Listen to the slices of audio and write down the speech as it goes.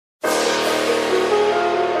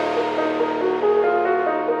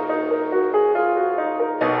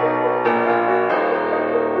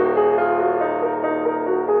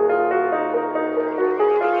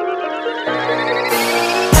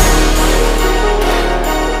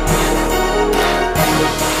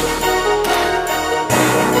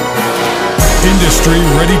Industry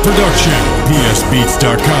Ready Production.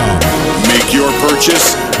 PSBeats.com. Make your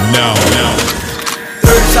purchase now.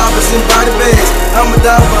 Third choppers and body bags. I'ma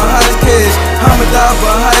die behind his cash. I'ma die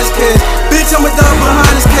behind his cash. Bitch, I'ma die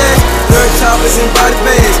behind his cash. Third choppers and body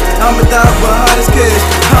bags. I'ma die behind his cash.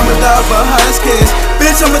 I'ma die behind his cash.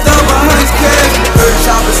 Bitch, I'ma die behind his cash. Third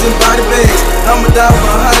choppers and body bags. I'ma die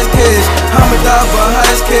behind his cash. I'ma die behind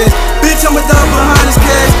his cash. Bitch, I'ma die behind his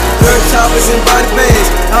cash. Third choppers and body bags.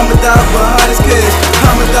 I'ma die behind his cash.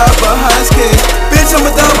 I'ma die behind his cash. Bitch,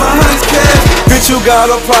 I'ma die behind his cash. Bitch, you got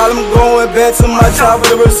a problem going back to my chopper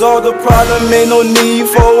to resolve the problem. Ain't no need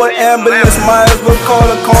for an ambulance. Might as well call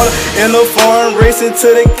a corner in a foreign racing to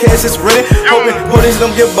the cash is ready. Hoping police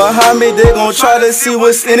don't get behind me. They gon' try to see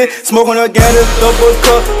what's in it. Smoking organic, double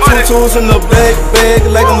cup, 2 tools in the bag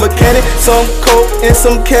like a mechanic. Some coke and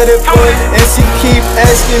some catty boy, and she keep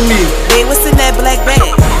asking me, hey, what's in that black bag?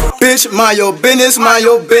 bitch, mind your business, mind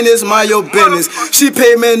your business, mind your business. She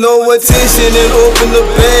paid me no attention and opened the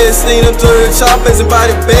bed. Seen them third choppers and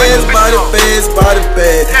body bags.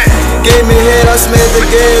 Gave me head, I smashed the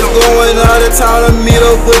gas. Going out of town to meet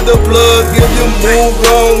up with the plug. If you move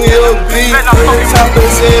wrong, it'll be third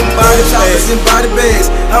choppers and body bags.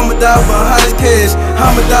 I'ma die behind his cash.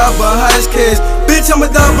 I'ma die behind his cash. Bitch, I'ma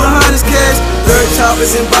die behind his cash. Third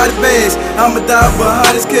choppers and body bags. I'ma die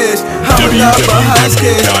behind his cash. I'ma die behind his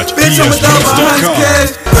cash. Bitch, I'ma die behind his cash.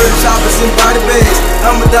 Third choppers and body bags.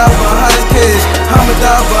 I'ma die behind his cash. I'ma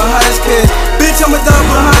die behind his cash. Bitch, I'ma die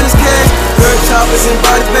behind his cash. Third choppers and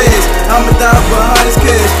body bags. I'ma die behind his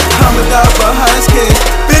cash. I'ma die behind his cash.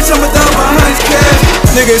 Bitch, I'ma die behind his cash.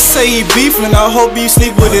 Niggas say he beefin', I hope he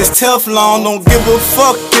sleep with his Teflon. Don't give a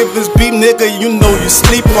fuck if it's beef, nigga, you know you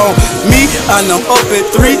sleep on me. And I'm up at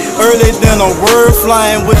 3, early than a word,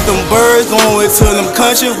 flying with them birds, going to them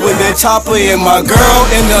country with that chopper and my girl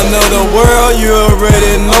in another world. You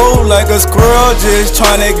already know, like a squirrel, just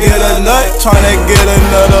tryna get a nut, tryna get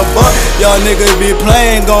another buck. Y'all niggas be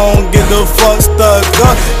playing, gon' get the fuck stuck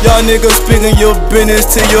up. Y'all niggas speaking your business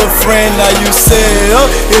to your friend, now you set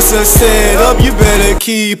up, it's a setup, you better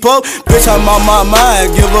keep up. Bitch, I'm on my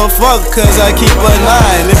mind, give a fuck, cause I keep a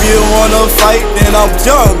 9. If you wanna fight, then I'm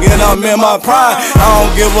young and I'm in my prime. I don't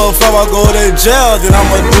give a fuck, I go to jail, then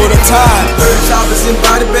I'ma do the time. Third choppers and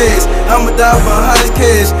body bags. I'ma die behind his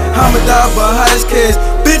cash. I'ma die behind his cash.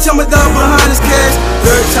 Bitch, I'ma die behind his cash.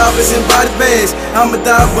 Third choppers and body bags. I'ma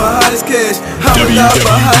die behind his cash. I'ma die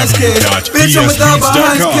behind his cash. Bitch, I'ma die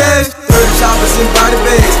behind his cash. Third choppers and body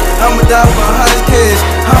bags. I'ma die behind his cash.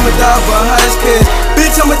 I'ma die behind his cash.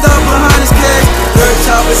 Bitch, I'ma die behind his cash. Third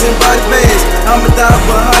choppers and body bags. I'ma die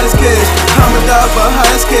behind his cash. I'ma die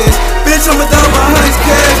behind his cash. Bitch, I'ma die behind his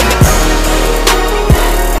cash.